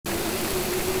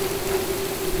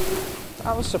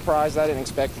I was surprised. I didn't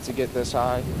expect it to get this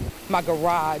high. My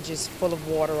garage is full of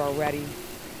water already.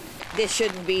 This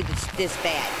shouldn't be this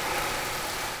bad.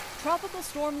 Tropical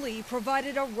Storm Lee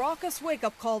provided a raucous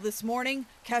wake-up call this morning,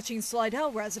 catching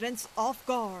Slidell residents off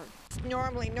guard.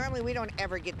 Normally we don't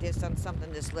ever get this on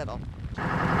something this little.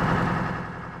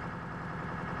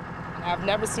 I've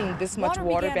never seen this much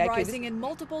water began back here. rising in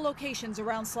multiple locations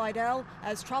around Slidell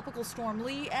as Tropical Storm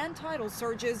Lee and tidal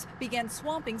surges began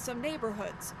swamping some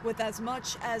neighborhoods with as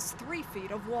much as 3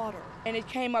 feet of water. And it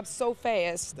came up so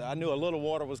fast. I knew a little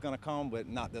water was going to come, but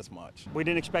not this much. We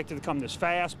didn't expect it to come this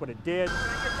fast, but it did.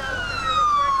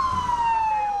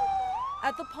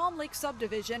 At the Palm Lake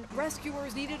subdivision,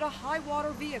 rescuers needed a high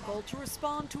water vehicle to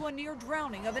respond to a near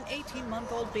drowning of an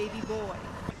 18-month-old baby boy.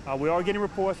 We are getting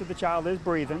reports that the child is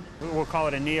breathing. We'll call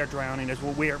it a near drowning, is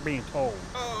what we are being told.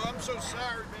 Oh, I'm so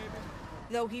sorry, baby.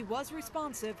 Though he was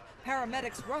responsive,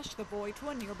 paramedics rushed the boy to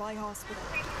a nearby hospital.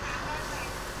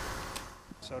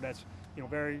 So that's,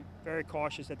 very, very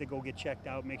cautious that they go get checked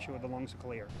out, make sure the lungs are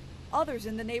clear. Others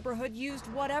in the neighborhood used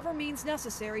whatever means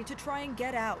necessary to try and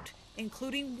get out,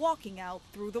 including walking out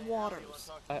through the waters.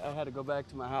 I had to go back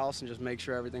to my house and just make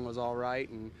sure everything was all right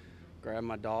and grab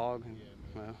my dog. And,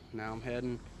 well, now I'm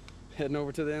heading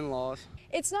over to the in-laws.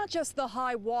 It's not just the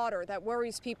high water that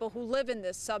worries people who live in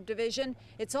this subdivision.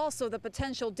 It's also the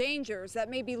potential dangers that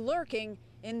may be lurking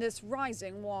in this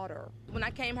rising water. When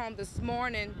I came home this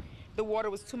morning, the water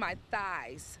was to my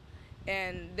thighs.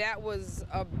 And that was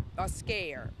a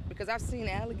scare because I've seen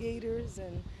alligators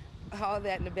and all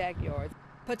that in the backyard.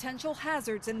 Potential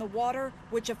hazards in the water,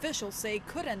 which officials say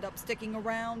could end up sticking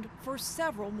around for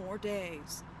several more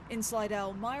days. In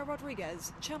Slidell, Maya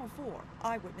Rodriguez, Channel 4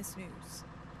 Eyewitness News.